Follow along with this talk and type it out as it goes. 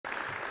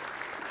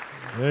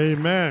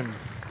Amen.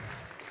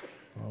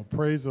 Well,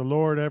 praise the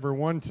Lord,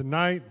 everyone,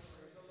 tonight.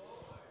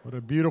 What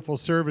a beautiful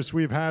service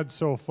we've had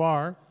so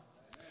far.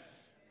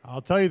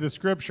 I'll tell you the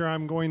scripture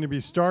I'm going to be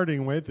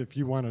starting with, if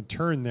you want to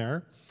turn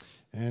there.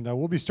 And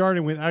we'll be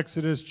starting with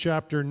Exodus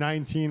chapter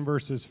 19,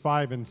 verses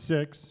 5 and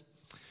 6.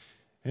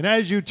 And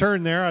as you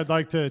turn there, I'd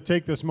like to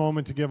take this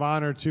moment to give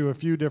honor to a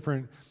few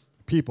different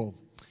people.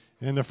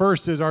 And the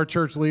first is our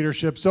church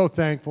leadership. So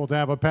thankful to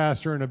have a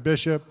pastor and a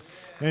bishop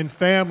and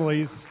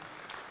families.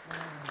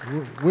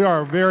 We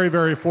are very,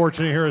 very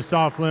fortunate here at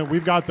South Flint.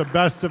 We've got the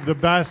best of the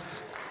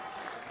best.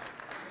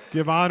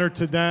 Give honor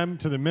to them,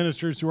 to the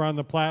ministers who are on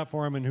the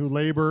platform and who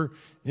labor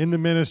in the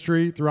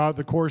ministry throughout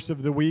the course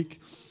of the week.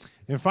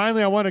 And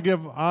finally, I want to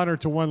give honor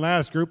to one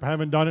last group. I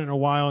haven't done it in a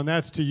while, and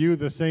that's to you,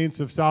 the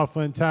saints of South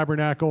Flint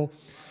Tabernacle.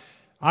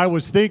 I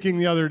was thinking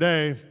the other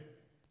day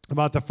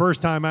about the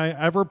first time I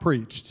ever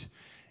preached,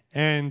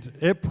 and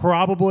it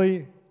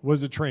probably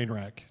was a train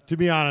wreck. To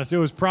be honest, it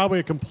was probably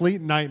a complete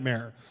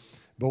nightmare.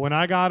 But when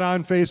I got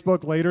on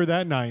Facebook later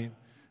that night,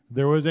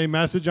 there was a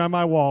message on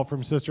my wall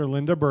from Sister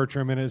Linda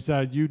Bertram, and it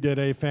said, "You did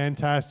a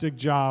fantastic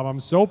job. I'm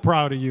so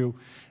proud of you."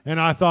 And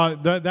I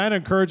thought that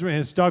encouragement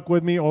has stuck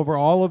with me over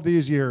all of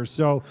these years.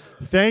 So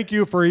thank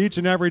you for each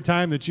and every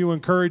time that you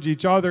encourage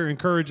each other,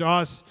 encourage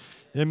us.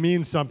 It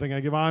means something.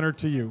 I give honor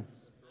to you.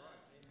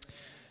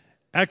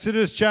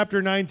 Exodus chapter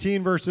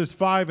 19, verses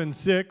 5 and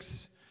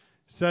 6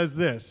 says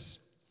this,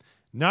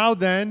 "Now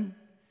then,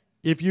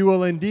 if you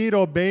will indeed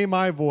obey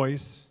my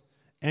voice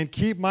and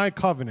keep my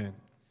covenant,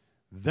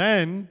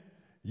 then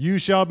you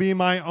shall be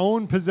my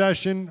own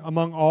possession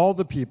among all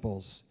the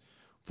peoples,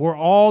 for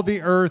all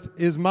the earth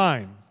is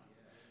mine."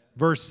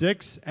 Verse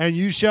 6, "And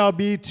you shall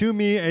be to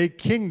me a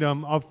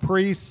kingdom of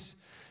priests,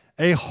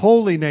 a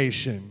holy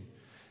nation.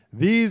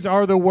 These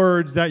are the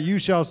words that you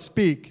shall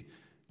speak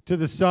to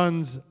the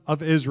sons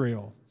of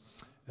Israel."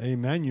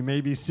 Amen. You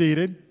may be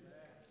seated.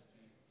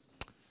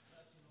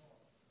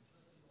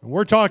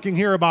 We're talking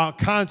here about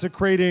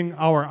consecrating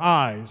our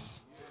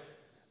eyes.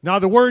 Now,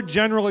 the word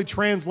generally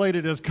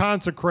translated as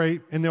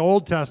consecrate in the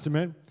Old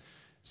Testament,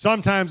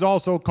 sometimes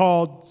also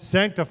called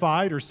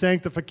sanctified or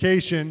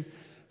sanctification,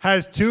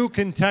 has two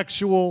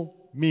contextual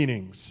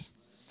meanings.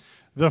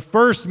 The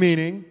first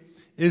meaning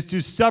is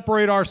to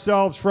separate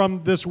ourselves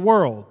from this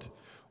world,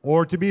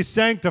 or to be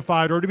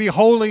sanctified, or to be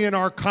holy in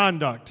our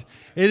conduct.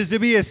 It is to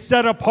be a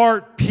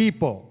set-apart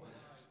people.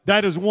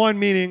 That is one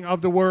meaning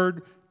of the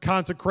word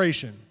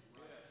consecration.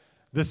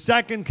 The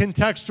second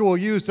contextual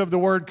use of the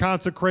word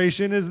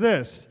consecration is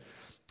this,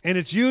 and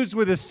it's used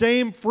with the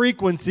same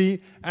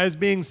frequency as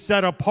being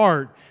set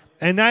apart,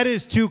 and that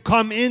is to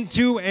come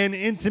into an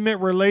intimate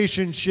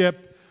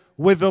relationship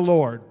with the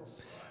Lord.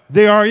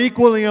 They are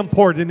equally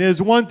important. It is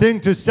one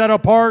thing to set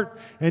apart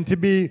and to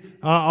be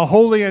a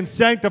holy and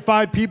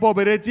sanctified people,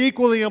 but it's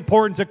equally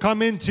important to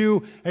come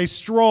into a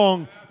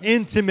strong,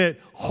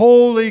 intimate,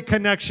 holy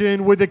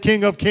connection with the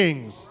King of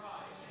Kings.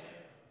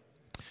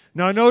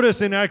 Now notice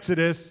in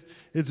Exodus,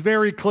 it's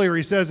very clear.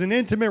 He says an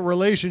intimate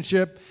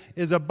relationship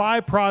is a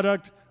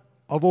byproduct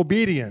of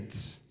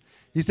obedience.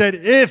 He said,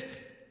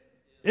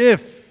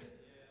 if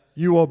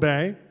you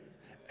obey,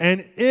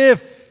 and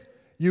if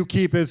you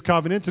keep his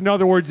covenant, in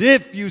other words,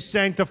 if you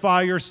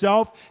sanctify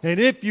yourself, and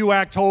if you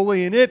act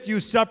holy, and if you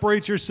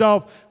separate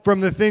yourself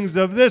from the things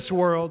of this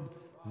world,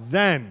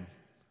 then.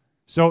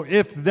 So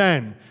if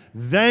then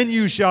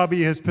you shall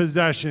be his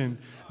possession,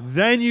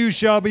 then you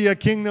shall be a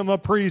kingdom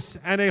of priests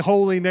and a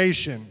holy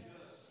nation.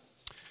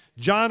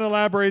 John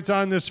elaborates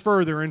on this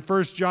further in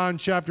 1 John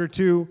chapter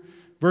 2,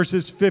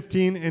 verses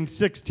 15 and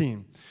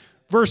 16.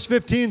 Verse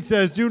 15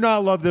 says, "Do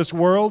not love this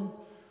world,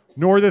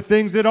 nor the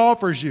things it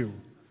offers you.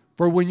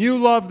 For when you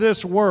love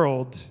this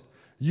world,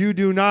 you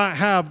do not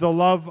have the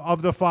love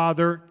of the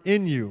Father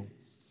in you.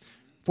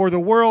 For the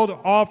world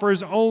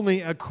offers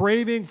only a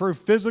craving for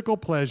physical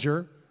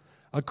pleasure,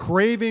 a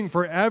craving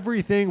for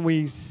everything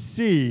we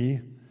see,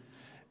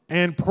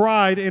 and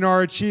pride in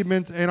our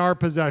achievements and our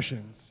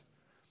possessions."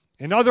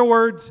 In other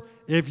words,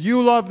 if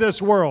you love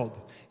this world,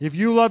 if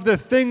you love the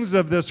things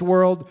of this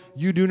world,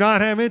 you do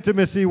not have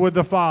intimacy with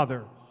the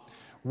Father.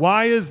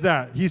 Why is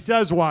that? He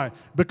says why.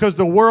 Because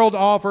the world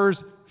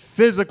offers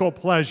physical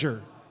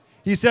pleasure.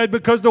 He said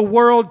because the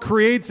world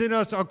creates in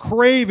us a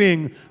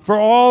craving for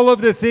all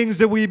of the things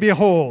that we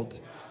behold.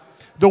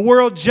 The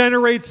world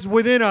generates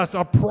within us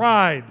a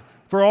pride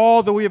for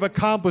all that we have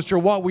accomplished or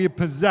what we have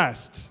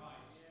possessed.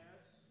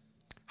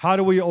 How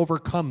do we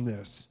overcome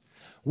this?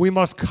 We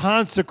must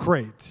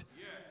consecrate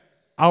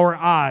our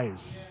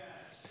eyes.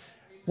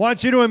 I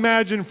want you to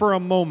imagine for a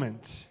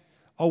moment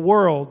a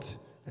world,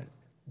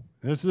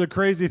 this is a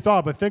crazy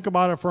thought, but think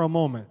about it for a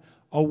moment,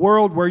 a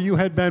world where you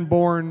had been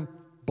born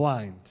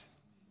blind.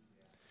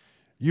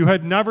 You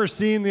had never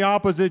seen the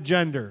opposite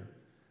gender.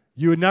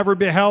 You had never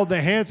beheld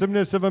the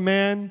handsomeness of a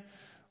man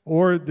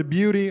or the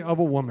beauty of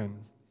a woman.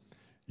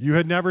 You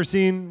had never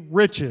seen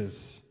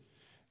riches.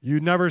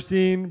 You'd never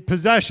seen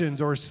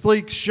possessions or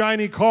sleek,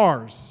 shiny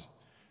cars.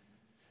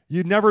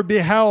 You'd never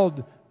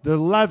beheld the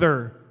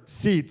leather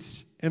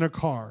seats in a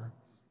car.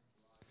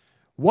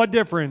 What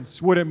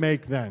difference would it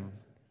make then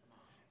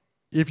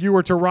if you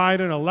were to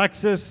ride in a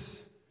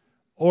Lexus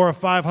or a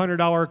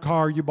 $500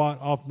 car you bought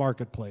off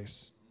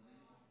Marketplace?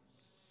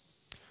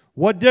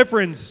 What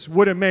difference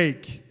would it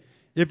make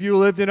if you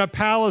lived in a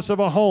palace of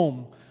a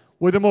home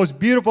with the most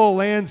beautiful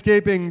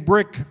landscaping,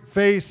 brick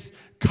face,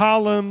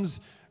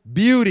 columns,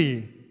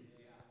 beauty,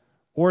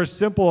 or a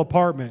simple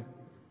apartment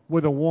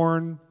with a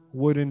worn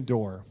wooden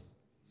door?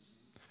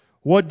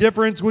 What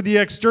difference would the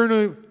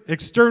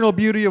external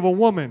beauty of a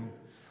woman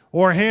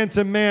or a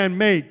handsome man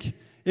make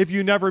if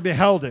you never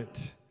beheld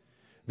it?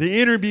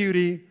 The inner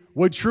beauty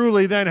would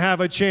truly then have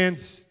a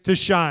chance to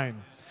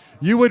shine.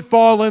 You would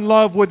fall in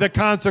love with the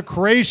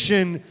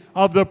consecration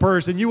of the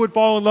person. You would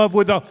fall in love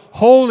with the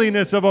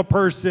holiness of a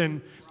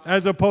person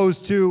as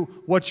opposed to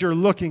what you're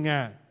looking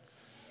at.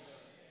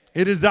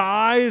 It is the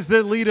eyes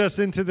that lead us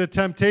into the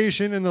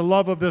temptation and the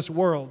love of this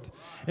world.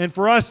 And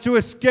for us to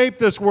escape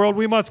this world,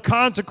 we must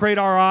consecrate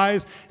our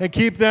eyes and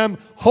keep them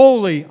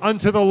holy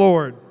unto the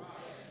Lord.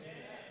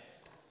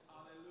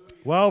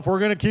 Well, if we're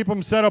going to keep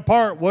them set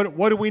apart,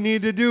 what do we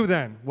need to do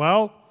then?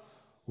 Well,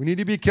 we need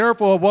to be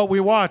careful of what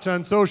we watch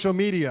on social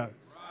media,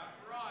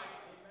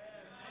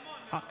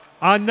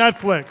 on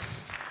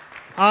Netflix,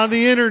 on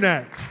the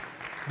internet.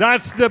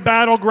 That's the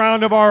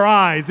battleground of our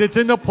eyes. It's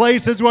in the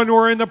places when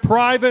we're in the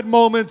private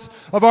moments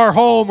of our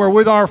home or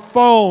with our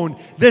phone.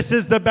 This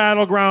is the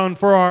battleground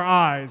for our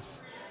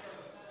eyes.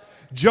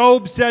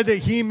 Job said that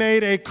he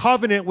made a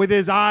covenant with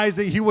his eyes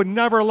that he would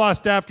never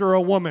lust after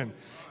a woman.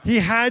 He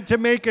had to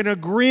make an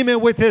agreement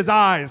with his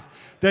eyes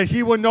that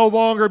he would no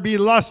longer be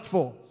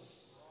lustful.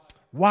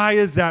 Why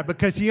is that?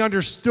 Because he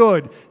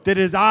understood that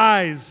his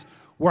eyes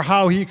were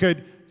how he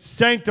could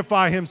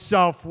sanctify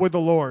himself with the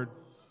Lord.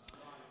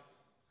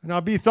 Now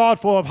be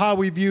thoughtful of how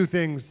we view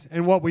things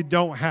and what we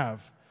don't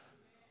have.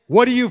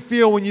 What do you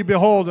feel when you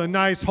behold a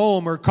nice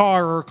home or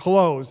car or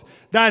clothes?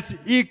 That's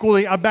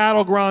equally a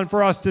battleground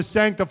for us to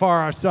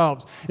sanctify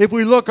ourselves. If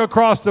we look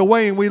across the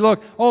way and we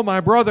look, oh, my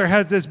brother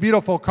has this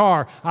beautiful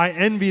car. I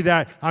envy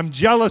that. I'm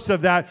jealous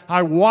of that.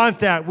 I want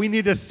that. We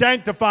need to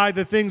sanctify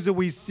the things that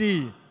we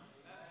see.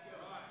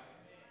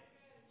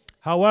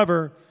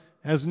 However,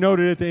 as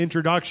noted at the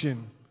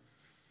introduction,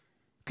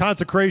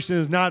 consecration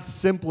is not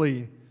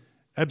simply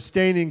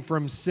abstaining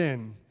from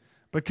sin,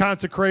 but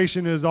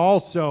consecration is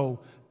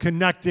also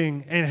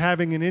connecting and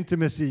having an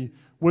intimacy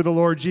with the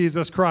Lord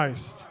Jesus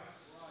Christ.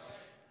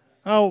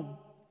 Now,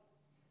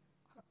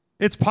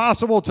 it's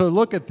possible to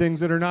look at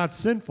things that are not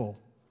sinful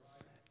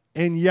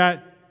and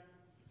yet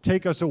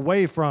take us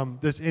away from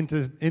this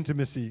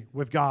intimacy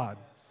with God.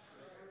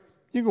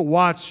 You can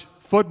watch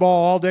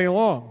football all day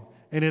long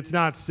and it's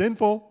not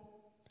sinful,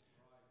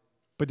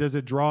 but does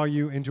it draw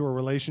you into a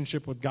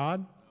relationship with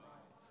God?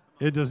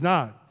 It does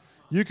not.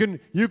 You can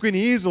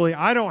easily,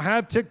 I don't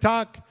have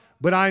TikTok,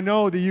 but I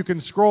know that you can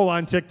scroll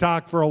on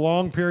TikTok for a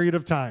long period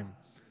of time.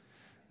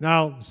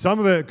 Now, some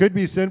of it could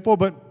be sinful,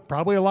 but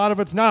probably a lot of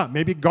it's not.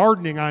 Maybe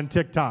gardening on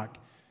TikTok,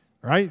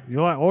 right?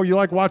 You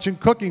like watching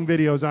cooking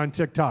videos on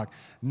TikTok.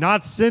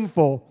 Not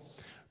sinful,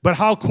 but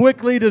how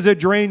quickly does it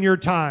drain your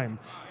time?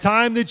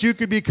 Time that you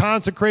could be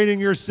consecrating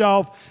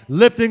yourself,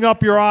 lifting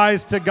up your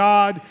eyes to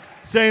God,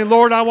 saying,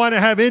 Lord, I want to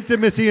have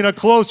intimacy and a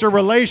closer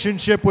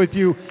relationship with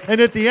you.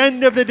 And at the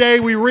end of the day,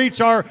 we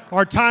reach our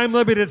time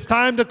limit. It's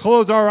time to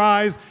close our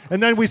eyes.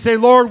 And then we say,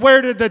 Lord,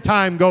 where did the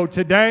time go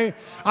today?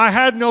 I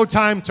had no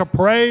time to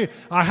pray.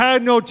 I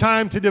had no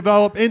time to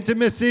develop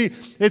intimacy.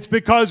 It's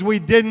because we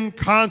didn't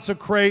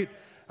consecrate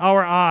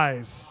our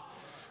eyes.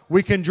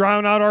 We can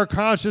drown out our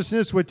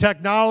consciousness with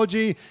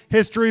technology,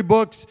 history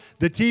books,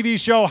 the TV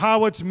show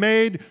How It's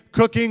Made,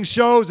 cooking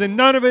shows, and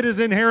none of it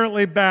is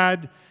inherently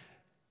bad.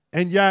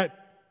 And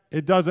yet,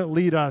 it doesn't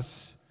lead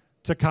us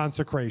to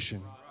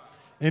consecration.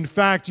 In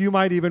fact, you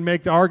might even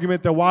make the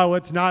argument that while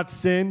it's not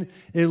sin,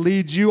 it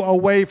leads you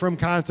away from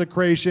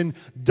consecration,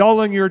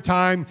 dulling your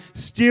time,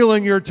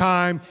 stealing your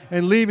time,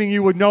 and leaving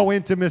you with no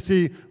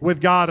intimacy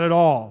with God at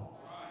all.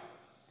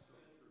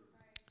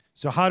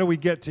 So how do we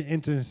get to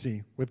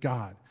intimacy with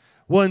God?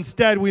 Well,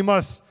 instead, we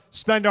must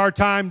spend our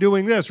time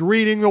doing this,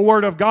 reading the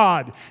Word of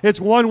God.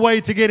 It's one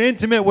way to get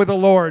intimate with the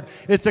Lord.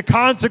 It's to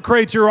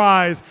consecrate your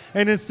eyes,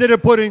 and instead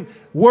of putting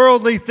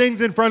worldly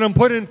things in front of them,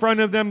 put in front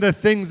of them the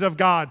things of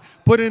God.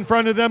 Put in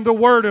front of them the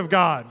Word of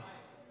God.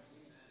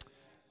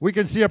 We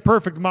can see a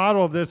perfect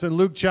model of this in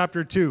Luke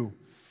chapter 2.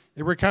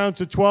 It recounts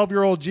a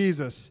 12-year-old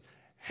Jesus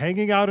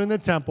hanging out in the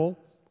temple,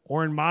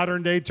 or in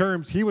modern day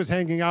terms, he was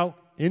hanging out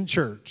in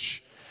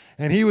church.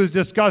 And he was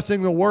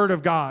discussing the Word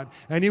of God.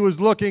 And he was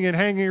looking and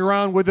hanging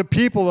around with the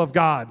people of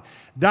God.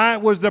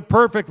 That was the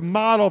perfect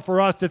model for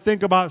us to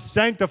think about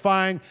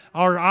sanctifying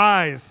our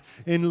eyes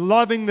in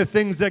loving the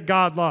things that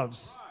God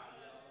loves.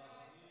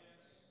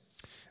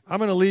 I'm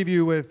going to leave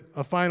you with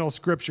a final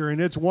scripture. And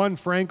it's one,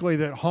 frankly,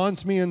 that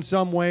haunts me in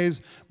some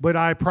ways, but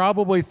I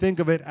probably think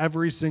of it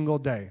every single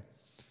day.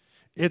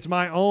 It's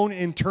my own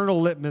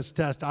internal litmus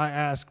test I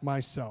ask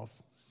myself.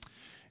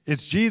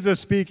 It's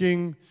Jesus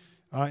speaking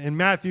in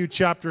Matthew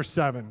chapter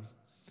 7.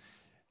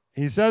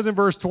 He says in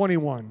verse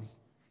 21,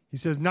 He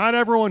says, not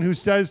everyone who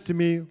says to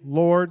me,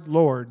 Lord,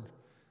 Lord,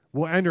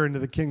 will enter into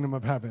the kingdom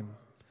of heaven,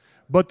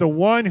 but the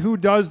one who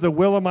does the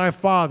will of my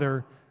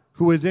Father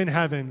who is in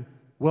heaven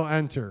will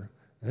enter.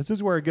 This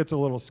is where it gets a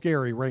little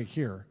scary right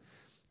here.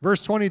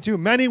 Verse 22,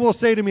 many will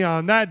say to me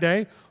on that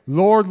day,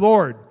 Lord,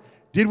 Lord,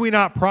 did we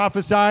not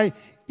prophesy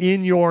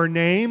in your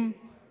name?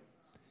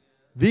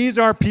 These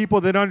are people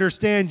that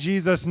understand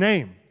Jesus'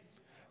 name.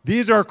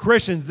 These are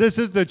Christians. This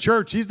is the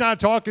church. He's not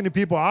talking to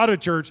people out of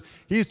church.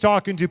 He's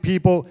talking to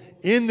people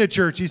in the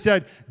church. He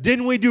said,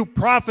 didn't we do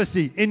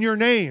prophecy in your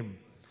name?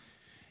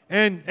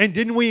 And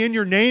didn't we in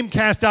your name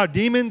cast out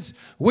demons?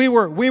 We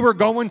were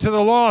going to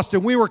the lost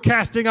and we were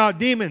casting out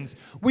demons.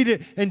 We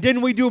did, and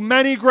didn't we do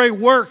many great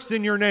works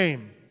in your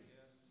name?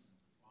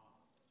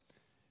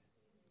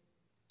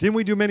 Didn't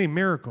we do many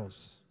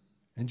miracles?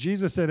 And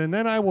Jesus said, and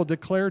then I will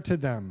declare to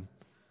them,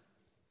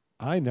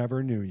 I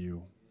never knew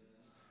you.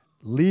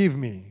 Leave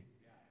me,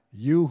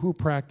 you who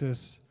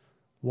practice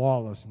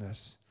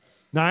lawlessness.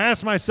 Now I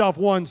asked myself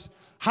once,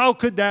 how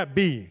could that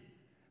be?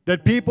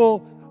 That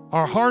people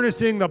are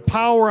harnessing the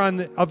power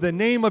of the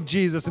name of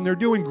Jesus and they're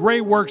doing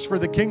great works for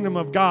the kingdom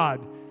of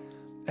God.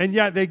 And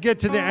yet they get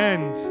to the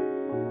end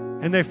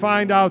and they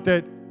find out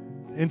that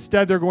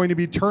instead they're going to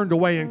be turned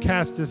away and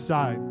cast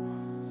aside.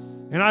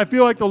 And I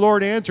feel like the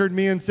Lord answered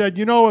me and said,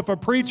 you know, if a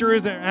preacher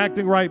isn't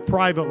acting right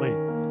privately,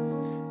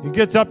 he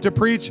gets up to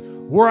preach,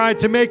 were I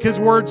to make his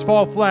words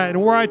fall flat,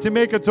 and were I to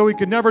make it so he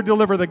could never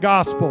deliver the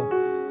gospel,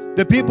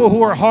 the people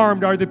who are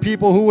harmed are the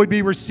people who would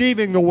be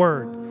receiving the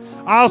word.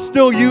 I'll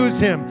still use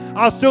him.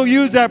 I'll still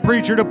use that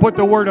preacher to put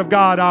the word of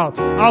God out.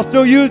 I'll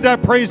still use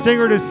that praise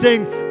singer to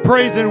sing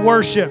praise and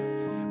worship.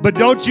 But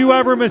don't you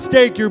ever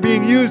mistake you're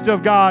being used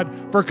of God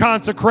for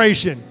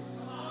consecration.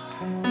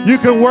 You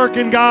can work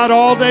in God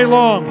all day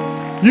long.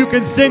 You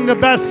can sing the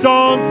best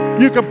songs.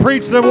 You can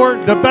preach the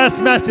word, the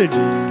best message.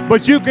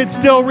 But you can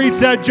still reach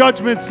that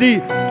judgment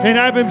seat and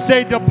have him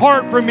say,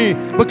 depart from me,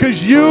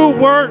 because you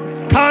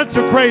weren't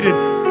consecrated.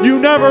 You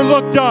never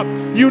looked up.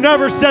 You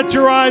never set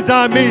your eyes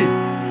on me.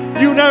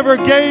 You never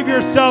gave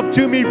yourself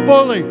to me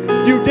fully.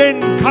 You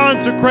didn't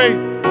consecrate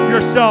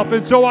yourself.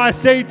 And so I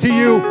say to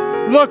you,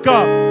 look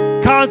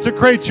up,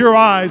 consecrate your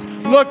eyes,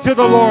 look to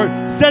the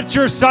Lord, set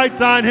your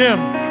sights on him.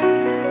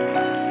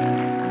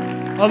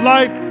 A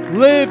life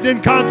lived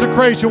in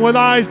consecration with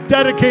eyes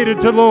dedicated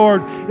to the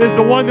Lord is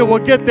the one that will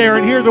get there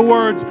and hear the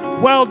words,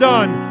 well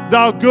done,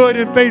 thou good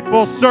and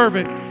faithful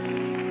servant.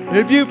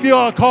 If you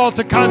feel a call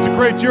to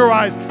consecrate your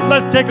eyes,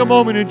 let's take a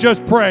moment and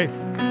just pray.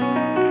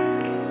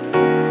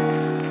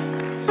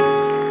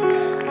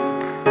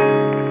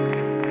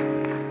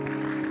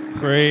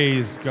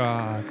 Praise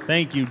God.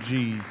 Thank you,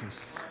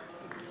 Jesus.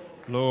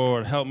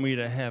 Lord, help me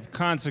to have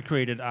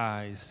consecrated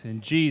eyes. In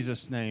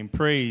Jesus' name,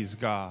 praise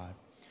God.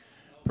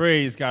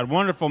 Praise God.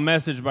 Wonderful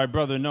message by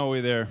Brother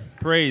Noe there.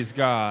 Praise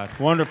God.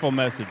 Wonderful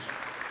message.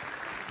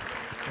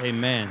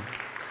 Amen.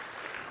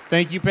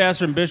 Thank you,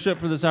 Pastor and Bishop,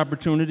 for this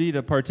opportunity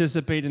to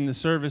participate in the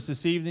service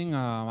this evening.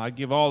 I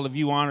give all of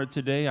you honor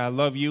today. I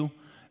love you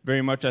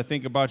very much. I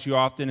think about you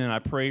often, and I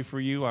pray for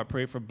you. I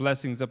pray for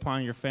blessings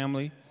upon your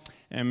family.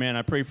 And, man,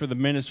 I pray for the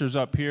ministers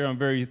up here. I'm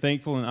very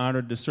thankful and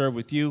honored to serve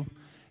with you.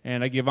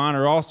 And I give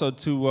honor also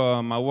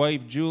to my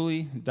wife,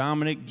 Julie,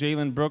 Dominic,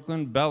 Jalen,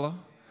 Brooklyn, Bella,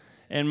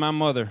 and my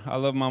mother. I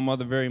love my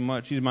mother very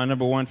much. She's my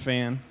 #1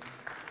 fan.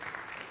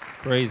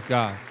 Praise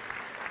God.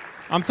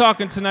 I'm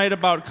talking tonight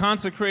about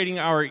consecrating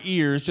our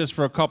ears just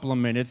for a couple of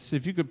minutes.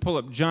 If you could pull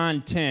up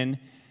John 10,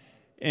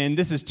 and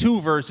this is 2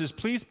 verses.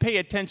 Please pay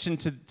attention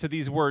to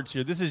these words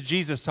here. This is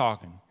Jesus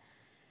talking.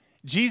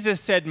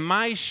 Jesus said,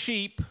 my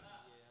sheep,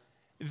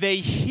 they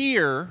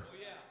hear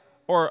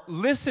or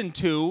listen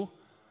to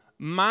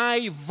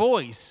my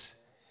voice,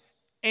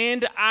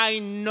 and I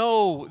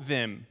know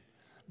them.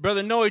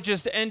 Brother Noah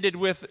just ended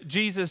with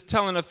Jesus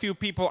telling a few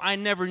people, I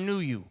never knew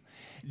you.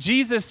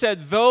 Jesus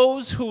said,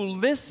 those who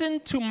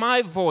listen to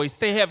my voice,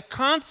 they have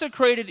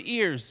consecrated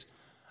ears,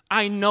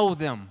 I know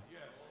them,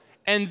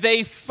 and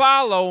they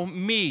follow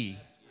me.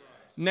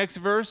 Next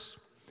verse.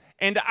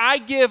 And I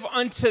give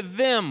unto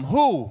them,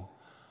 who?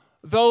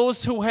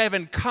 Those who have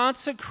a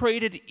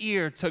consecrated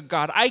ear to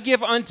God. I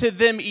give unto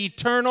them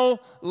eternal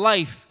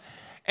life,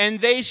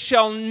 and they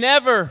shall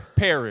never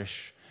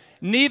perish.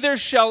 Neither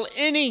shall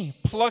any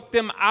pluck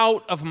them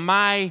out of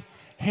my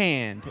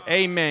hand.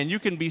 Amen. You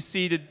can be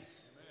seated.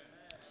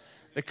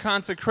 The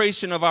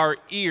consecration of our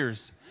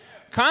ears.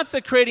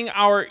 Consecrating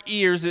our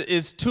ears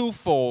is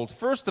twofold.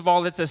 First of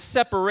all, it's a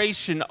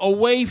separation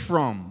away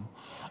from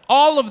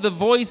all of the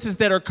voices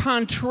that are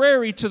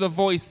contrary to the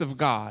voice of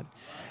God.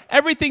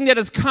 Everything that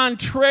is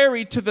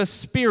contrary to the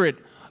Spirit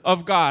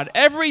of God.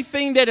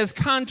 Everything that is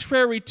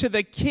contrary to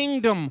the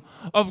kingdom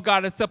of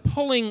God. It's a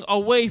pulling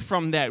away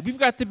from that. We've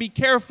got to be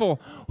careful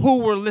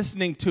who we're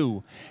listening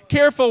to.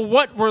 Careful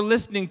what we're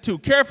listening to.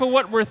 Careful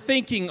what we're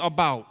thinking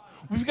about.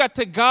 We've got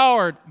to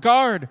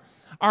guard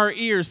our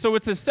ears. So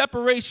it's a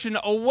separation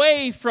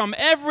away from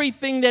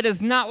everything that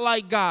is not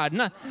like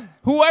God.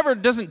 Whoever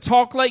doesn't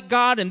talk like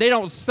God and they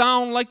don't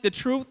sound like the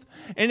truth,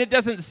 and it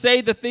doesn't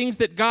say the things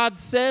that God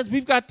says,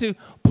 we've got to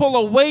pull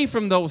away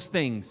from those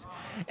things.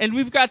 And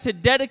we've got to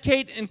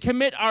dedicate and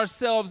commit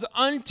ourselves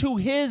unto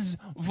His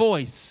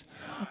voice.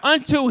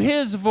 Unto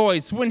His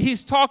voice when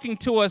He's talking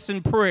to us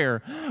in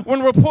prayer,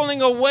 when we're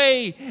pulling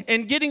away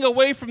and getting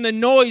away from the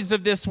noise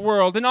of this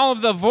world and all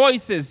of the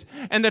voices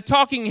and the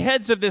talking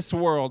heads of this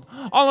world,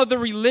 all of the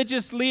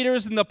religious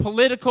leaders and the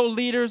political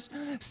leaders,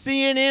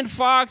 CNN,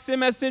 Fox,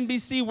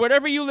 MSNBC,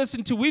 whatever you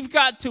listen to, we've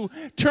got to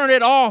turn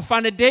it off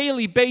on a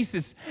daily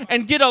basis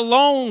and get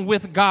alone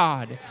with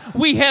God.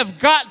 We have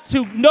got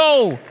to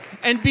know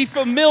and be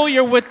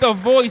familiar with the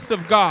voice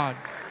of God.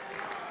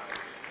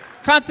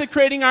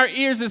 Consecrating our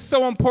ears is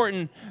so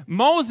important.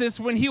 Moses,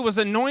 when he was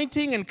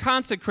anointing and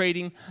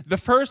consecrating the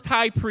first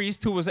high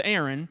priest, who was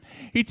Aaron,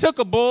 he took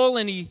a bull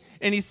and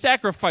he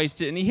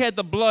sacrificed it, and he had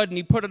the blood and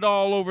he put it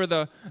all over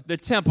the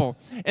temple.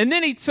 And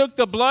then he took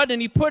the blood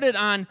and he put it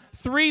on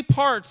 3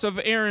 parts of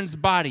Aaron's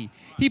body.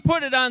 He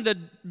put it on the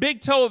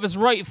big toe of his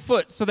right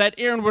foot so that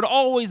Aaron would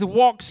always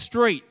walk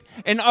straight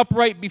and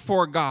upright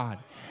before God.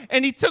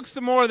 And he took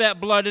some more of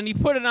that blood and he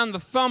put it on the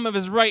thumb of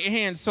his right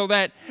hand so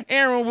that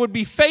Aaron would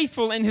be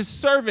faithful in his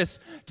service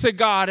to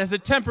God as a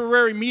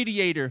temporary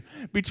mediator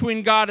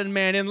between God and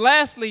man. And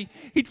lastly,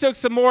 he took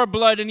some more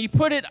blood and he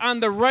put it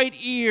on the right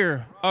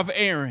ear of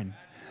Aaron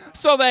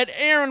so that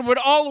Aaron would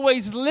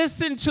always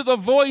listen to the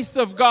voice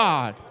of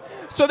God,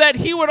 so that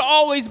he would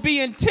always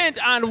be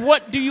intent on,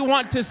 what do you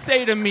want to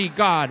say to me,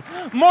 God?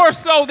 More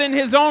so than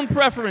his own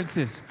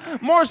preferences,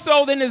 more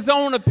so than his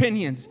own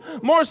opinions,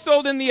 more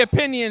so than the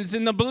opinions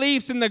and the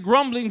beliefs and the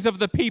grumblings of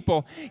the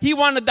people. He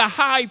wanted the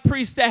high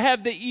priest to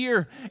have the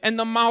ear and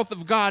the mouth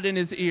of God in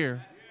his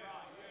ear.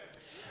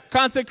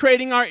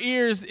 Consecrating our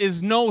ears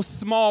is no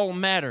small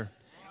matter.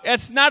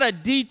 It's not a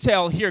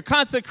detail here.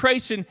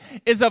 Consecration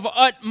is of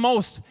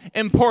utmost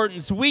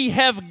importance. We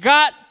have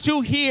got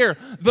to hear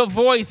the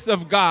voice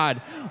of God.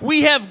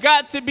 We have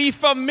got to be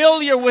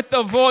familiar with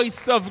the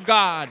voice of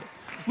God.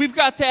 We've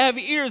got to have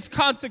ears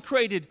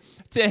consecrated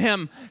to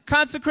Him.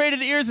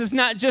 Consecrated ears is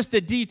not just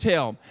a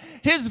detail.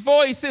 His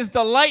voice is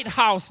the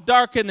lighthouse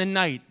dark in the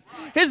night.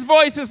 His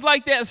voice is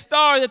like that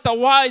star that the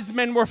wise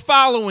men were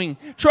following,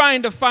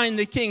 trying to find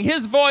the king.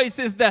 His voice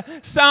is the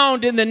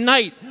sound in the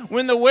night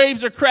when the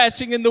waves are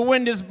crashing and the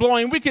wind is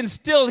blowing. We can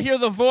still hear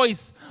the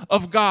voice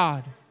of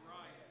God.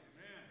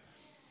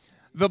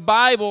 The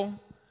Bible,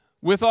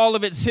 with all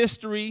of its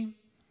history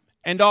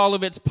and all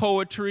of its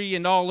poetry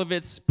and all of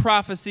its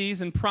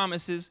prophecies and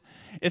promises,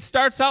 it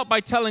starts out by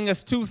telling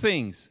us 2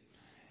 things.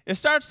 It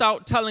starts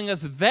out telling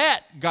us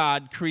that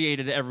God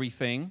created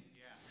everything.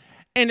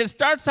 And it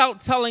starts out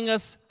telling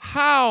us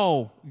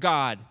how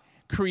God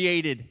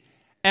created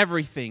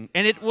everything.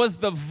 And it was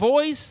the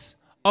voice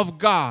of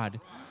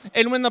God.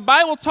 And when the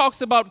Bible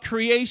talks about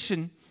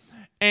creation,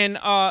 and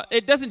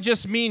it doesn't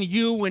just mean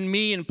you and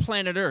me and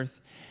planet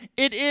Earth.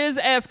 It is,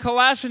 as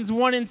Colossians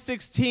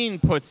 1:16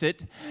 puts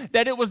it,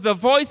 that it was the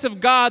voice of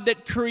God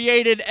that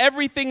created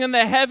everything in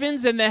the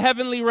heavens and the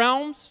heavenly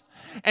realms.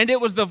 And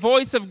it was the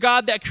voice of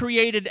God that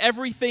created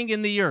everything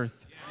in the earth.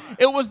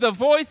 It was the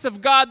voice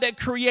of God that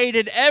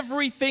created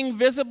everything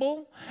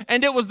visible,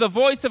 and it was the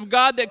voice of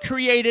God that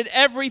created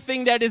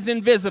everything that is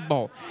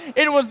invisible.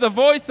 It was the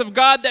voice of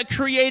God that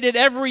created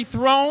every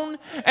throne,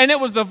 and it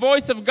was the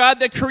voice of God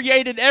that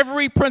created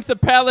every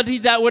principality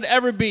that would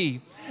ever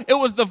be. It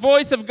was the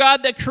voice of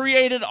God that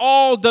created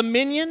all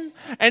dominion,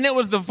 and it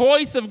was the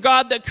voice of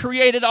God that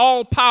created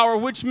all power,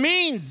 which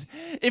means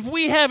if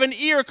we have an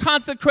ear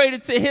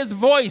consecrated to His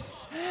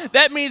voice,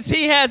 that means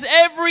He has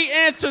every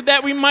answer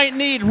that we might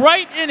need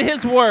right in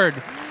His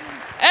Word.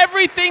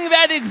 Everything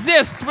that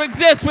exists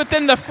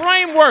within the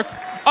framework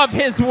of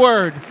His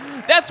Word.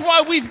 That's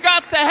why we've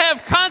got to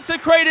have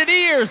consecrated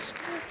ears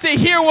to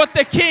hear what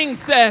the King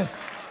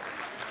says.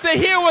 To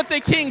hear what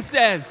the King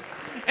says.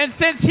 And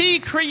since He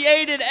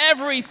created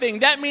everything,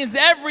 that means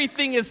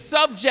everything is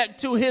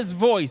subject to His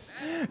voice.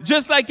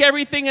 Just like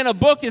everything in a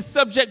book is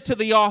subject to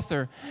the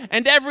author.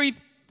 And every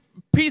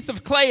piece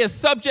of clay is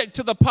subject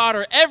to the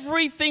potter.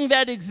 Everything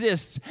that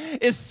exists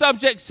is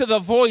subject to the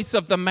voice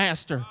of the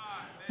Master.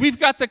 We've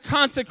got to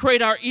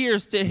consecrate our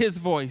ears to His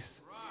voice.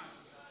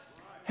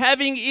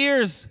 Having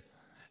ears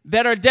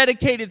that are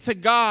dedicated to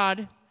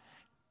God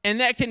and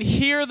that can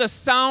hear the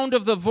sound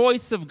of the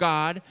voice of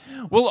God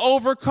will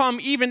overcome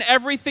even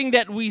everything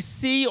that we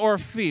see or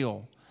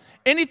feel.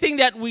 Anything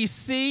that we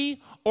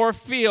see or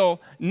feel,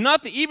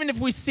 nothing, even if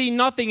we see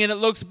nothing and it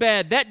looks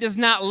bad, that does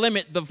not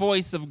limit the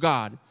voice of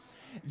God.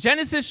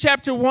 Genesis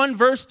chapter 1,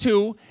 verse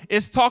 2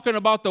 is talking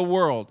about the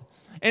world.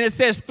 And it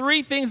says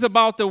 3 things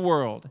about the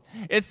world.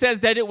 It says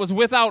that it was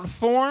without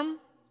form,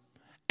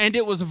 and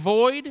it was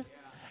void,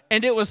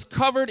 and it was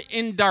covered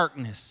in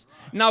darkness.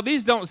 Now,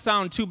 these don't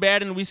sound too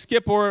bad, and we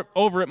skip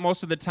over it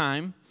most of the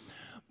time.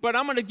 But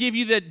I'm going to give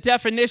you the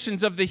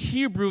definitions of the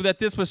Hebrew that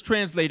this was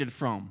translated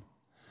from.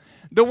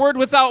 The word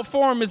without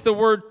form is the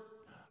word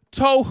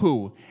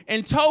tohu.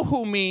 And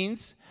tohu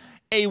means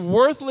a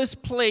worthless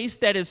place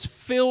that is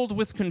filled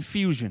with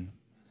confusion.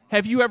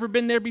 Have you ever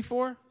been there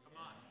before?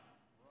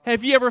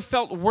 Have you ever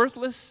felt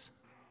worthless?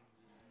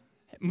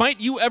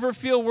 Might you ever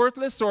feel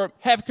worthless or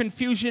have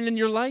confusion in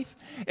your life?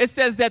 It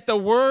says that the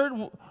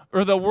world,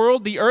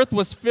 the earth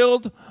was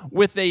filled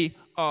with a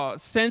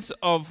sense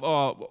of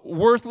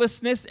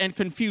worthlessness and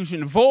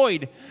confusion.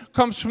 Void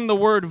comes from the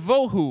word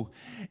vohu,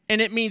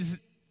 and it means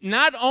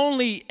not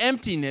only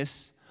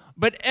emptiness,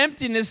 but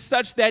emptiness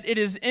such that it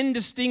is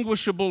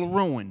indistinguishable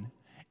ruin.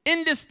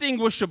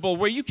 Indistinguishable,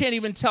 where you can't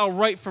even tell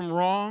right from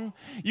wrong.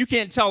 You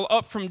can't tell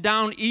up from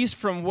down, east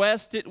from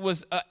west. It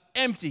was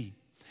empty.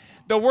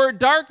 The word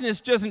darkness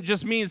doesn't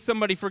just mean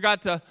somebody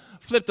forgot to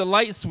flip the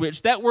light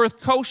switch. That word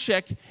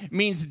koshek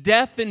means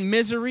death and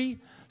misery,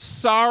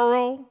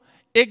 sorrow,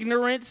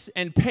 ignorance,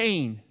 and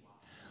pain.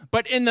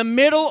 But in the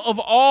middle of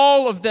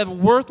all of the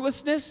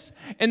worthlessness,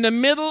 in the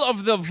middle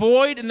of the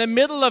void, in the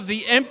middle of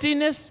the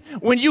emptiness,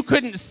 when you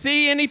couldn't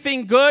see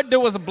anything good, there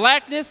was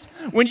blackness.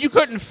 When you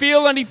couldn't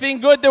feel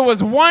anything good, there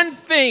was one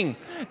thing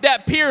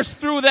that pierced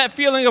through that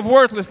feeling of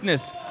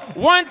worthlessness.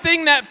 One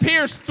thing that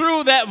pierced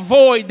through that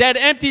void, that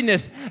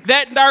emptiness,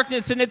 that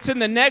darkness, and it's in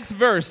the next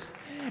verse.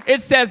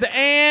 It says,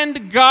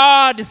 and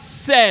God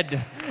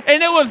said,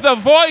 and it was the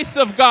voice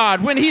of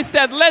God when he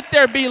said, let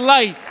there be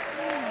light.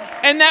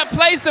 And that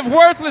place of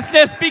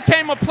worthlessness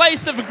became a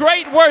place of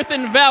great worth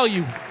and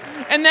value.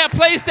 And that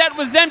place that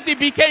was empty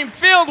became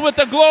filled with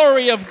the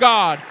glory of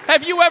God.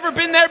 Have you ever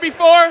been there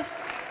before?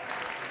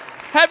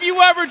 Have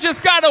you ever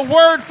just got a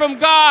word from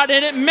God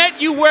and it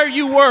met you where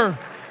you were?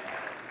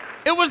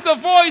 It was the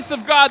voice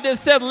of God that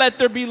said, let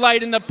there be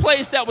light. And the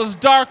place that was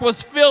dark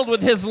was filled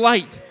with his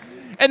light.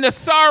 And the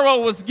sorrow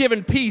was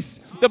given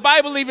peace. The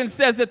Bible even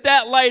says that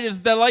that light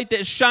is the light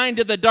that shined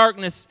to the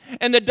darkness,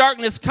 and the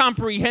darkness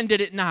comprehended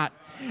it not.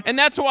 And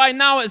that's why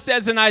now it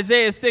says in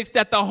Isaiah 6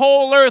 that the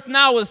whole earth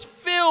now is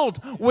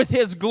filled with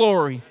his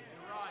glory.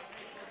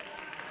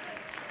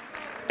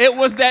 It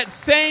was that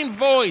same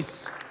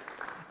voice.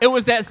 It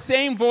was that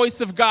same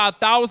voice of God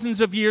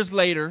thousands of years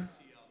later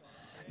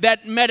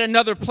that met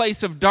another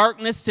place of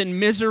darkness and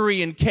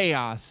misery and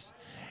chaos.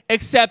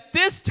 Except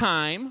this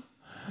time,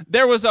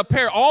 there was a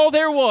pair. All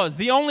there was,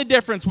 the only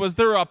difference was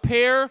there were a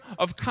pair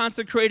of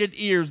consecrated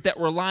ears that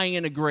were lying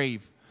in a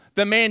grave.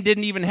 The man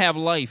didn't even have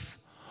life.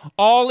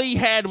 All he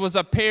had was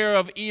a pair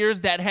of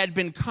ears that had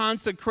been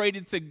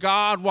consecrated to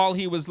God while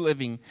he was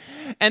living.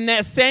 And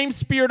that same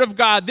Spirit of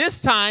God,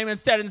 this time,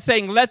 instead of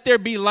saying, let there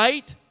be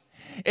light,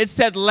 it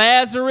said,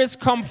 Lazarus,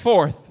 come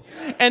forth.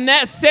 And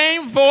that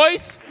same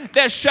voice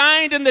that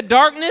shined in the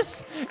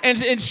darkness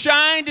and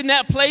shined in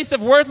that place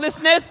of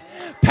worthlessness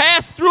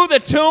passed through the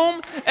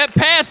tomb, it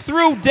passed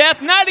through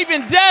death. Not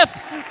even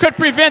death could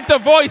prevent the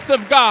voice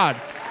of God.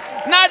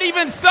 Not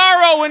even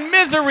sorrow and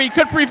misery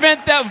could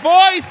prevent that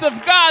voice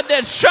of God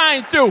that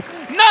shined through.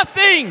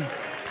 Nothing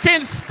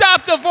can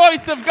stop the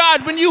voice of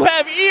God when you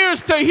have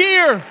ears to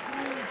hear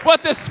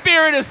what the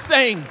Spirit is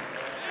saying.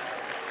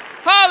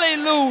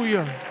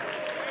 Hallelujah.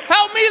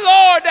 Help me,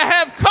 Lord, to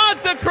have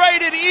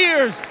consecrated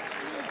ears,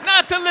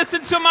 not to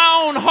listen to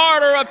my own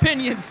heart or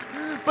opinions,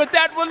 but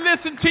that will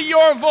listen to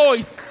your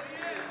voice.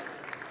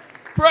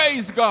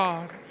 Praise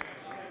God.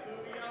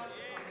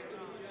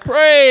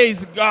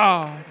 Praise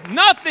God.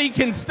 Nothing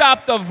can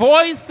stop the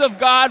voice of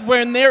God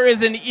when there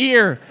is an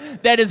ear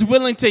that is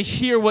willing to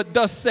hear what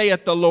thus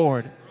saith the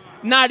Lord.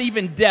 Not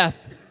even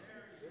death.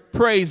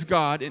 Praise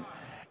God.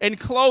 In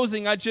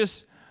closing,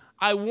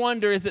 I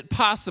wonder, is it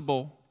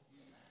possible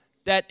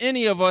that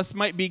any of us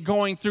might be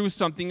going through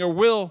something or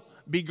will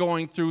be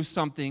going through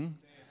something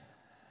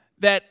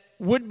that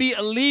would be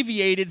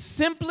alleviated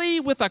simply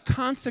with a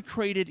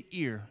consecrated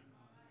ear?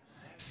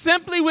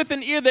 Simply with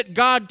an ear that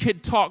God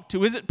could talk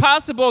to. Is it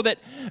possible that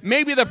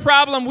maybe the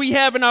problem we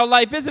have in our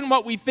life isn't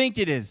what we think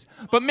it is,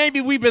 but maybe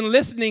we've been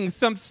listening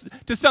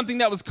to something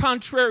that was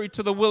contrary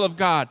to the will of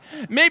God?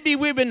 Maybe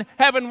we've been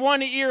having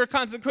one ear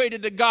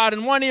consecrated to God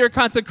and one ear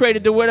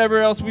consecrated to whatever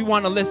else we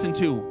want to listen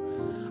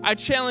to. I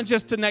challenge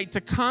us tonight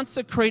to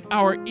consecrate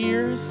our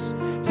ears,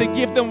 to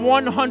give them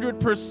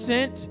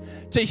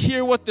 100%, to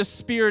hear what the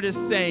Spirit is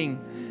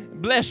saying.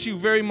 Bless you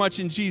very much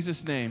in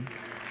Jesus' name.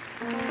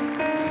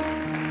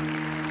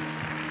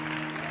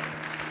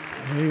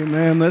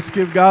 Amen. Let's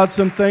give God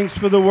some thanks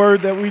for the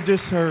word that we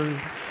just heard.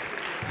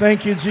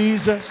 Thank you,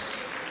 Jesus.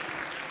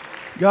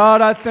 God,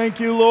 I thank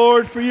you,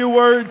 Lord, for your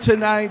word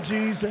tonight,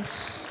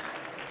 Jesus.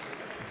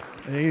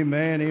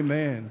 Amen,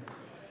 amen.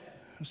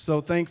 I'm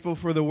so thankful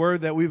for the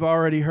word that we've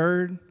already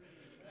heard.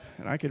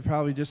 And I could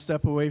probably just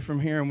step away from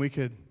here and we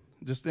could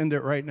just end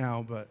it right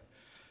now. But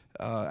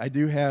I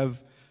do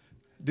have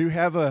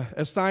an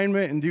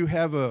assignment and do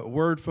have a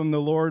word from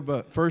the Lord.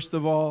 But first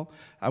of all,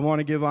 I want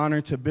to give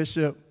honor to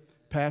Bishop,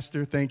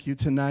 Pastor, thank you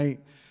tonight.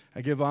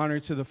 I give honor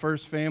to the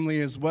First Family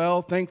as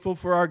well. Thankful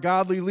for our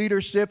godly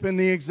leadership and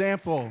the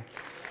example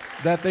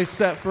that they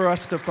set for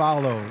us to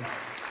follow.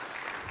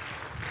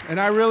 And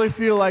I really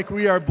feel like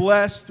we are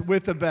blessed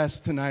with the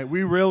best tonight.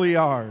 We really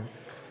are.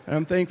 And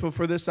I'm thankful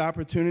for this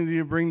opportunity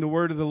to bring the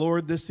word of the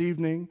Lord this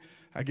evening.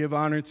 I give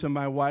honor to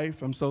my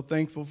wife. I'm so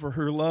thankful for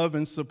her love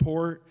and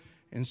support,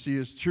 and she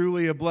is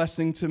truly a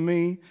blessing to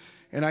me.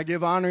 And I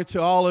give honor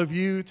to all of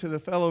you, to the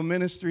fellow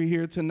ministry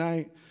here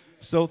tonight.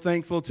 So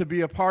thankful to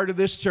be a part of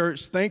this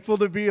church. Thankful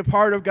to be a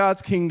part of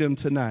God's kingdom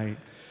tonight.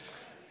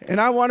 And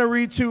I want to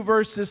read 2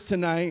 verses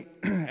tonight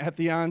at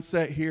the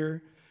onset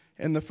here.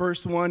 And the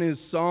first one is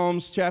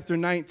Psalms chapter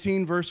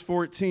 19, verse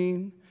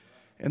 14.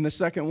 And the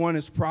second one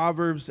is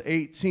Proverbs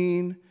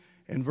 18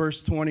 and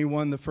verse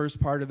 21, the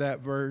first part of that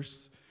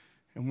verse.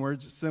 And we're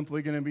just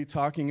simply going to be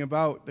talking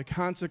about the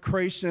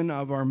consecration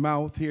of our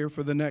mouth here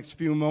for the next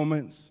few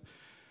moments.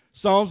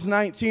 Psalms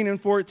 19 and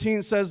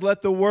 14 says,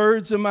 "Let the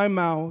words of my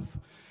mouth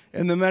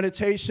and the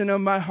meditation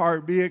of my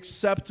heart be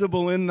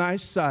acceptable in thy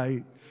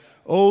sight,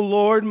 O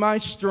Lord, my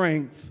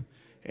strength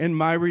and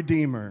my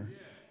redeemer."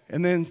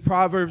 And then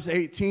Proverbs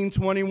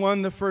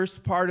 18:21, the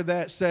first part of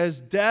that says,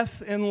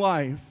 "Death and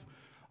life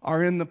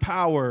are in the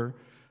power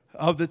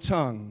of the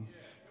tongue."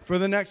 For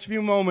the next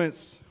few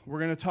moments, we're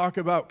going to talk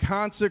about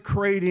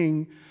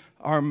consecrating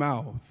our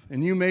mouth.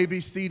 And you may be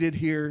seated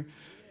here.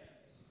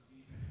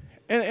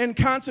 And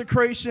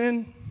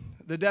consecration,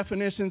 the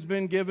definition's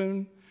been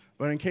given,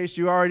 but in case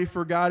you already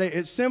forgot it,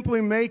 it's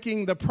simply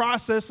making the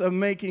process of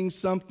making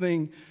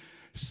something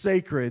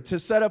sacred, to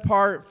set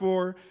apart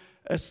for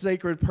a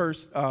sacred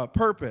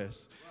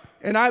purpose.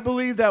 And I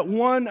believe that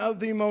one of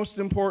the most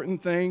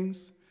important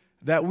things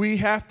that we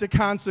have to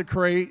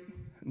consecrate,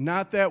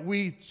 not that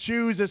we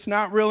choose, it's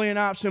not really an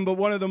option, but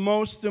one of the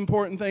most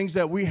important things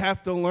that we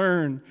have to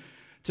learn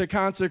to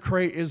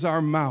consecrate is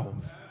our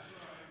mouth.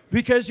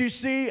 Because you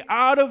see,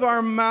 out of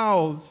our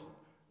mouths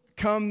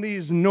come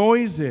these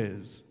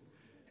noises.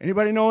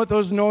 Anybody know what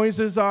those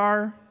noises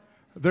are?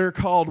 They're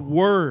called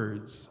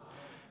words.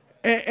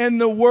 And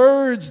the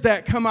words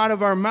that come out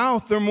of our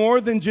mouth, they're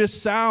more than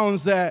just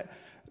sounds that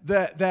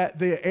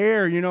the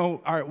air,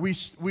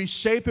 we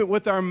shape it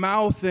with our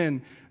mouth,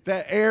 and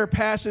that air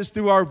passes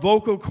through our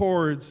vocal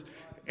cords,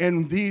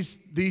 and this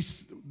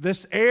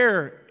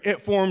air,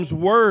 it forms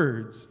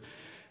words.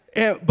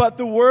 But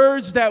the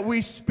words that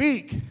we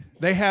speak,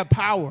 they have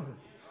power.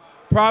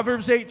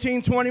 Proverbs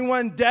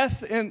 18:21,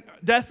 death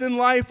and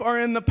life are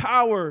in the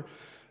power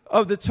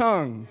of the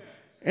tongue.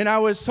 And I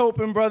was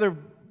hoping Brother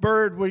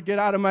Bird would get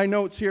out of my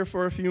notes here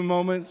for a few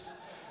moments.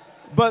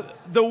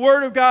 But the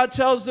Word of God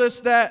tells us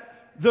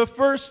that the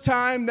first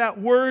time that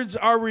words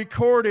are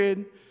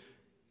recorded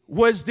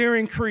was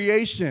during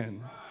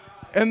creation.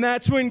 And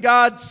that's when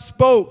God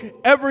spoke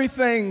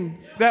everything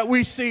that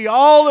we see,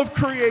 all of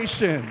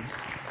creation,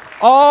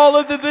 all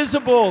of the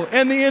visible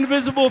and the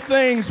invisible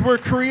things were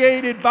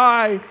created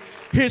by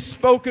His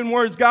spoken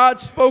words. God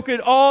spoke it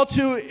all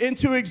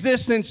into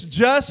existence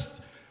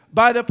just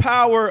by the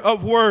power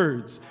of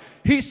words.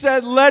 He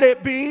said, "Let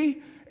it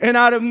be," and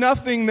out of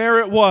nothing there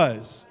it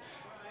was.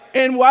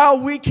 And while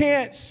we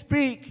can't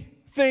speak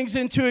things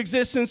into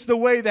existence the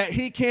way that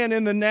He can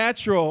in the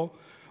natural,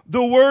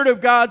 the Word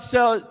of God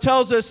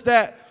tells us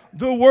that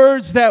the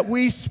words that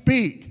we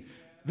speak,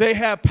 they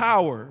have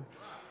power.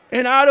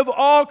 And out of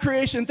all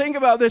creation, think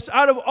about this,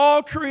 out of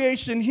all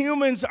creation,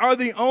 humans are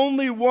the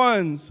only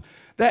ones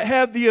that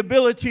have the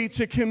ability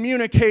to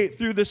communicate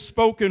through the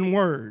spoken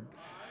word.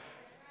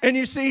 And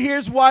you see,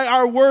 here's why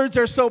our words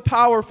are so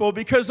powerful,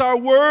 because our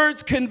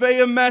words convey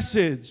a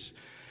message,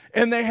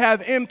 and they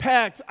have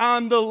impact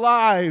on the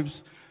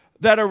lives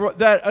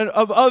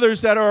of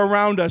others that are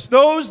around us.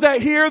 Those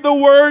that hear the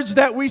words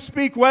that we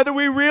speak, whether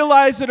we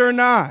realize it or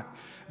not,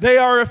 they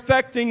are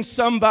affecting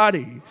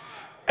somebody.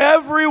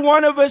 Every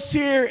one of us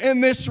here in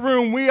this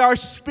room, we are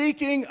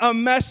speaking a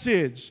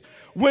message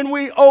when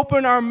we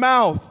open our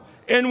mouth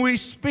and we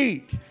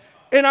speak.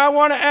 And I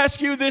want to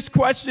ask you this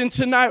question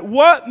tonight.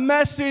 What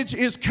message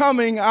is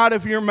coming out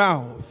of your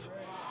mouth?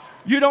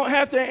 You don't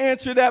have to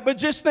answer that, but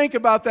just think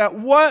about that.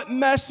 What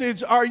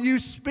message are you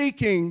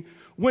speaking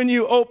when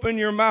you open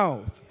your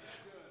mouth?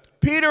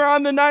 Peter,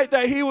 on the night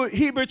that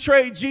he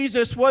betrayed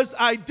Jesus, was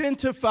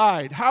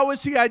identified. How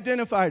was he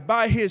identified?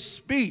 By his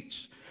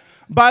speech,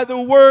 by the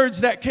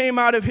words that came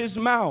out of his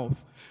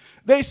mouth.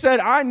 They said,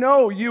 "I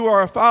know you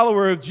are a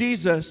follower of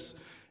Jesus,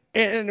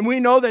 and we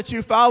know that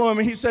you follow him."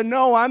 And he said,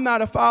 "No, I'm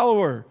not a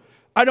follower.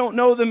 I don't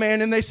know the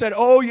man." And they said,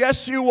 "Oh,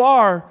 yes, you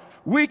are.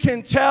 We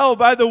can tell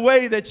by the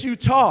way that you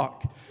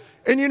talk."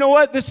 And you know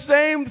what? The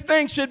same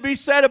thing should be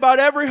said about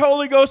every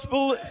Holy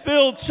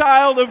Ghost-filled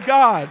child of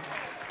God.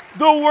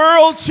 The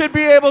world should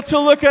be able to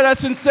look at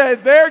us and say,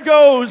 "There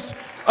goes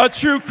a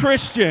true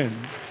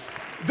Christian.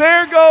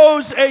 There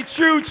goes a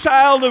true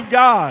child of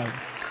God."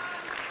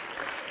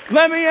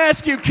 Let me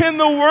ask you, can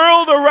the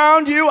world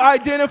around you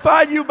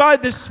identify you by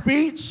the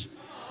speech,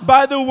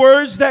 by the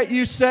words that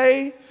you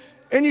say?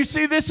 And you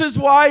see, this is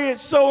why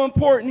it's so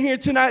important here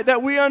tonight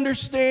that we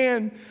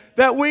understand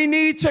that we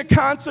need to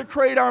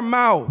consecrate our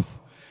mouth,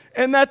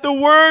 and that the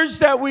words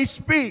that we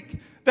speak,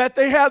 that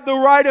they have the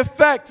right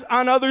effect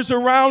on others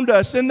around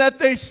us, and that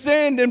they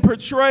send and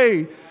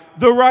portray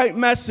the right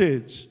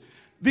message.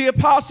 The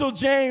Apostle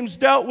James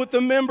dealt with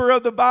the member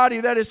of the body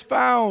that is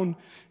found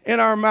in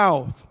our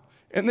mouth.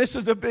 And this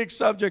is a big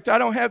subject. I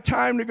don't have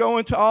time to go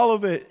into all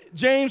of it.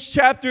 James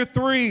chapter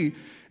 3,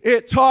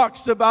 it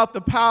talks about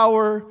the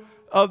power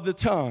of the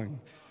tongue.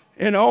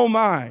 And oh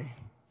my,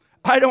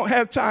 I don't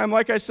have time.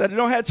 Like I said, I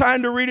don't have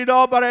time to read it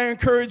all, but I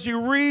encourage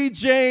you, read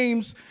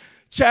James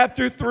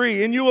chapter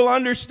 3, and you will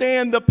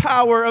understand the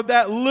power of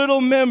that little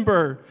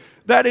member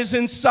that is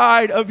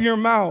inside of your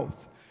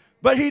mouth.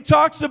 But he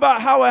talks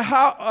about how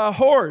a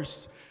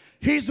horse,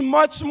 he's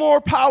much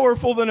more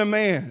powerful than a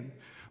man.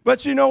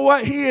 But you know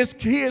what? He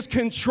is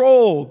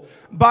controlled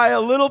by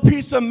a little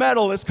piece of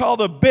metal. It's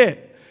called a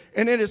bit,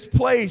 and it is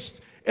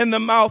placed in the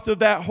mouth of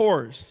that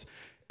horse.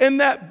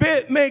 And that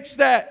bit makes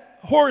that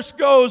horse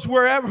goes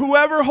wherever,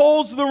 whoever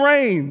holds the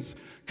reins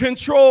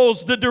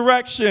controls the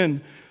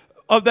direction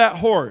of that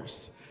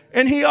horse.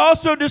 And he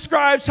also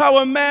describes how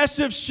a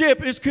massive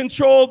ship is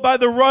controlled by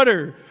the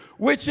rudder,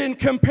 which in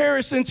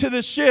comparison to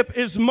the ship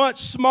is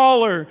much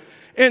smaller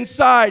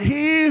inside.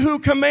 He who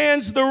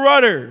commands the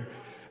rudder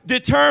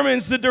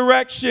determines the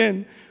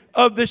direction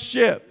of the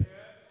ship.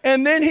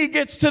 And then he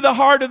gets to the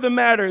heart of the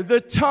matter,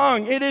 the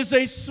tongue. It is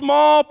a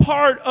small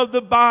part of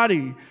the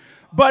body,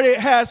 but it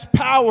has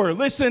power,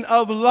 listen,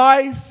 of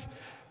life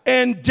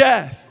and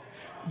death.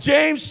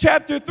 James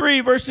chapter 3,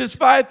 verses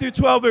 5 through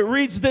 12, it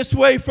reads this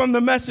way from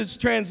the Message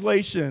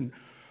translation.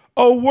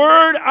 A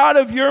word out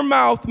of your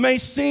mouth may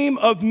seem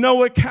of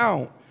no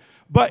account,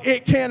 but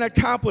it can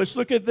accomplish,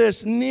 look at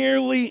this,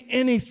 nearly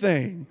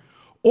anything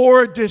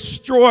or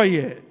destroy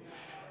it.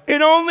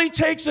 It only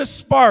takes a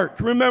spark,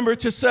 remember,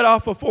 to set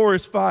off a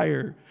forest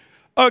fire.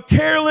 A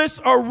careless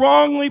or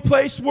wrongly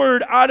placed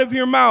word out of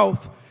your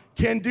mouth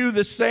can do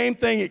the same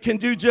thing. It can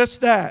do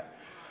just that.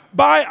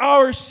 By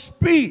our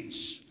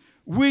speech,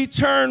 we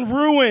can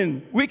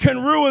ruin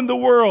the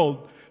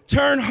world,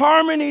 turn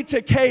harmony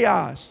to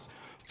chaos,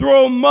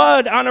 throw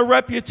mud on a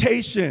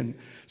reputation,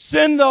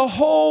 send the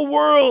whole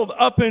world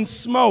up in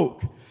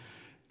smoke,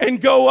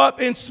 and go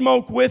up in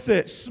smoke with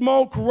it,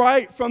 smoke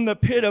right from the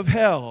pit of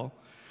hell.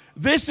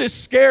 This is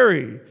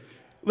scary.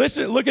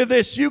 Listen, look at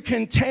this. You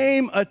can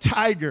tame a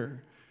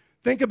tiger.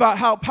 Think about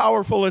how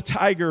powerful a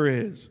tiger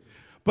is.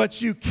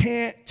 But you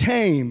can't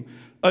tame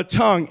a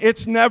tongue.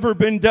 It's never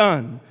been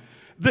done.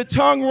 The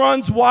tongue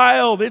runs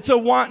wild. It's a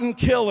wanton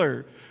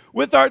killer.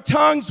 With our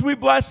tongues, we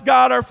bless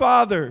God our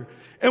Father.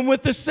 And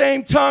with the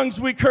same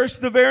tongues, we curse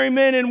the very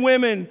men and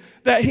women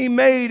that he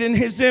made in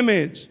his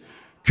image.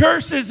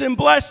 Curses and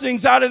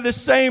blessings out of the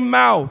same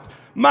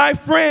mouth. My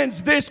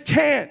friends, this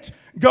can't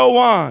go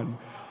on.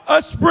 A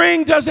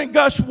spring doesn't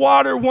gush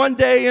water one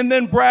day and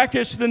then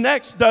brackish the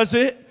next, does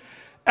it?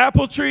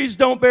 Apple trees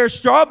don't bear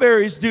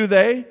strawberries, do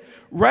they?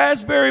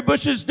 Raspberry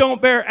bushes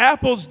don't bear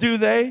apples, do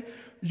they?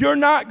 You're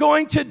not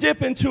going to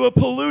dip into a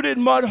polluted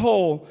mud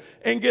hole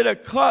and get a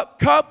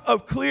cup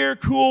of clear,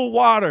 cool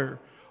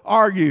water,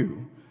 are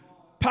you?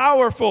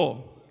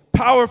 Powerful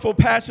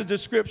passage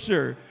of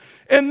Scripture.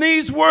 And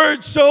these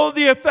verses show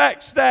the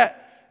effects that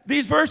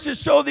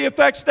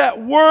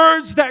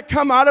words that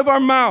come out of our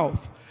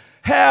mouth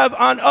have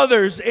on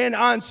others and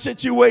on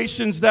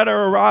situations that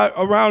are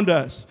around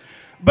us.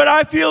 But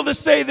I feel to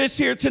say this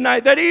here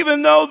tonight, that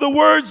even though the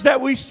words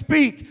that we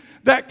speak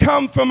that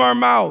come from our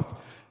mouth,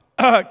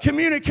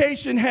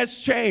 communication has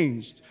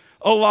changed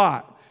a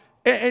lot.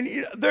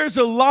 And there's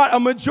a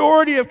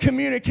majority of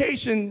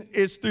communication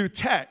is through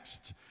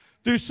text,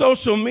 through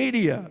social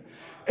media.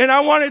 And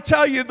I want to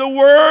tell you, the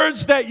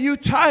words that you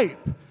type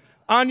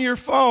on your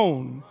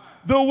phone,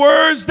 the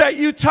words that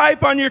you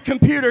type on your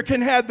computer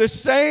can have the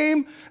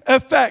same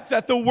effect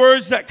that the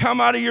words that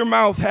come out of your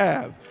mouth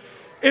have.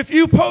 If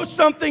you post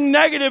something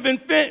negative and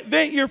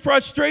vent your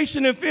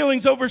frustration and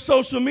feelings over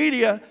social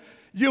media,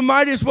 you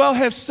might as well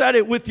have said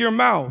it with your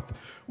mouth.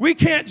 We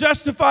can't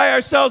justify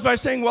ourselves by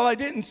saying, well, I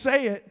didn't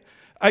say it,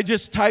 I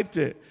just typed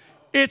it.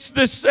 It's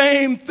the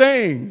same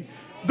thing.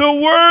 The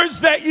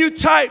words that you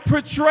type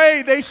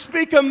portray, they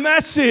speak a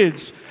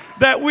message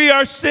that we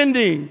are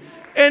sending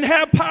and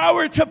have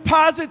power to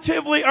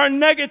positively or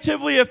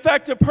negatively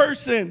affect a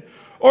person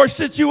or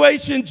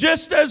situation,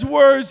 just as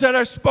words that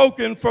are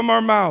spoken from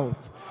our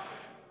mouth.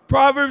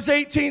 Proverbs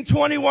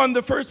 18:21,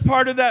 the first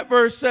part of that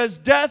verse says,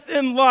 death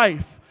and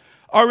life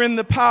are in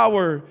the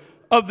power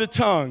of the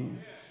tongue.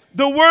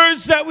 The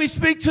words that we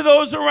speak to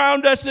those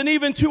around us and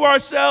even to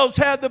ourselves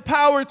have the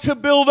power to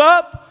build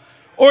up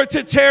or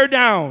to tear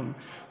down.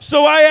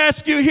 So I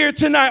ask you here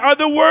tonight, are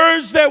the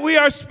words that we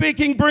are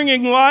speaking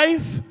bringing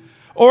life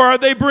or are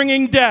they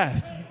bringing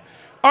death?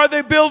 Are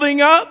they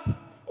building up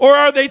or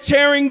are they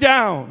tearing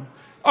down?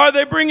 Are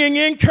they bringing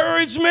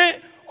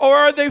encouragement or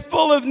are they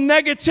full of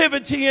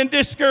negativity and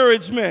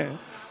discouragement?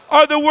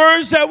 Are the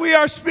words that we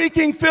are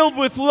speaking filled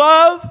with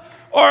love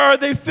or are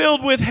they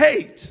filled with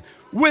hate,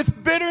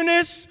 with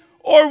bitterness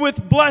or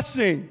with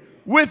blessing,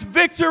 with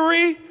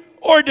victory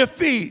or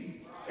defeat?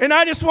 And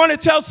I just want to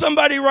tell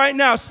somebody right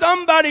now,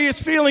 somebody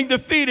is feeling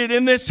defeated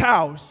in this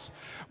house,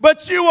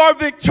 but you are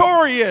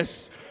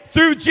victorious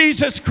through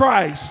Jesus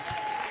Christ.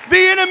 The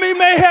enemy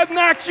may have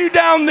knocked you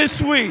down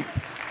this week,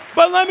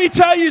 but let me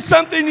tell you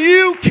something,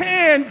 you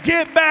can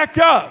get back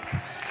up.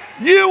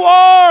 You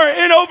are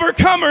an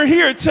overcomer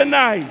here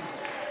tonight,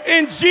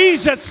 in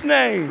Jesus'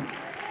 name.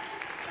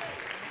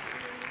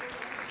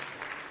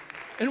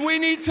 And we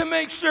need to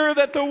make sure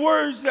that the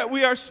words that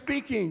we are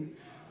speaking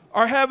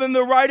are having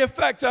the right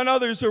effect on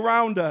others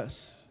around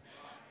us.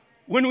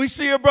 When we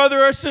see a brother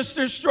or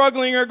sister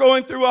struggling or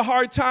going through a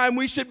hard time,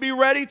 we should be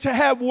ready to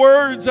have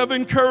words of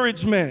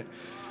encouragement.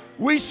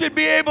 We should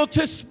be able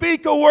to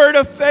speak a word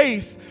of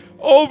faith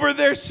over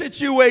their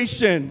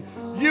situation.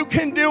 You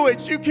can do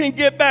it. You can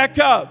get back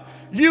up.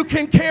 You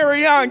can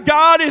carry on.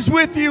 God is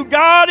with you.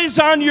 God is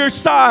on your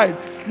side.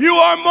 You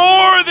are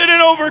more than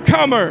an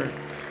overcomer.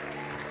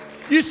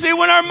 You see,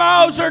 when our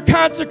mouths are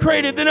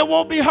consecrated, then it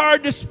won't be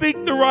hard to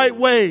speak the right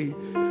way.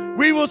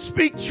 We will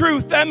speak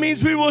truth. That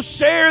means we will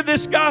share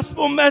this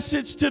gospel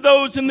message to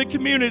those in the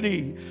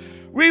community.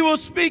 We will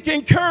speak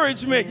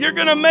encouragement. You're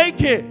going to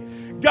make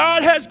it.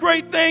 God has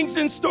great things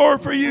in store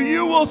for you.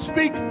 You will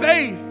speak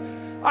faith.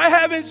 I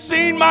haven't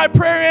seen my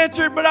prayer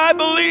answered, but I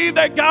believe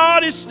that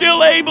God is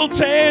still able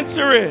to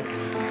answer it.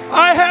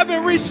 I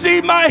haven't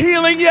received my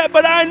healing yet,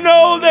 but I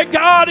know that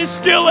God is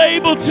still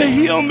able to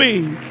heal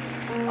me.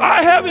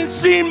 I haven't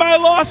seen my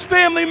lost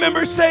family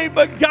member saved,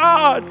 but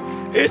God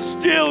is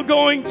still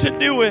going to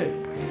do it.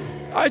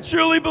 I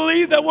truly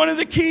believe that one of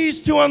the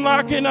keys to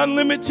unlocking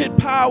unlimited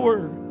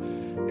power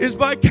is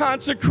by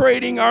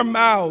consecrating our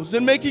mouths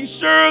and making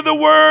sure the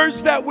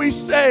words that we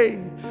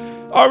say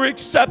are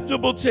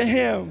acceptable to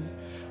Him.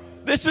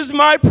 This is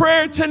my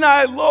prayer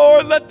tonight.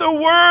 Lord, let the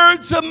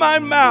words of my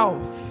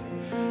mouth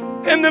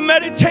and the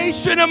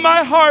meditation of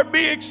my heart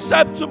be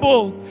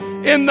acceptable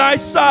in thy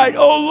sight.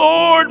 Oh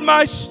Lord,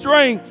 my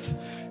strength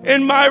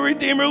and my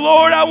Redeemer.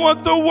 Lord, I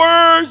want the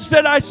words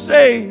that I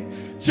say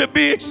to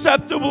be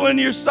acceptable in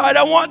your sight.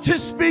 I want to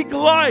speak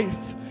life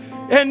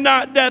and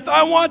not death.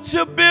 I want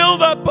to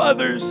build up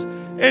others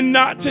and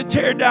not to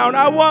tear down.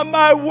 I want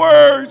my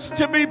words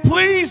to be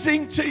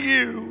pleasing to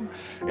you.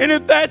 And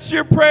if that's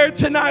your prayer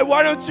tonight,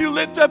 why don't you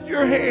lift up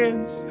your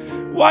hands?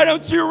 Why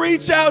don't you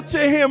reach out to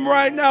Him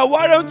right now?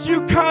 Why don't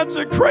you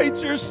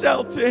consecrate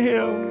yourself to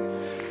Him?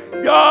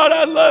 God,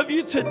 I love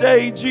you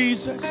today,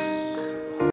 Jesus.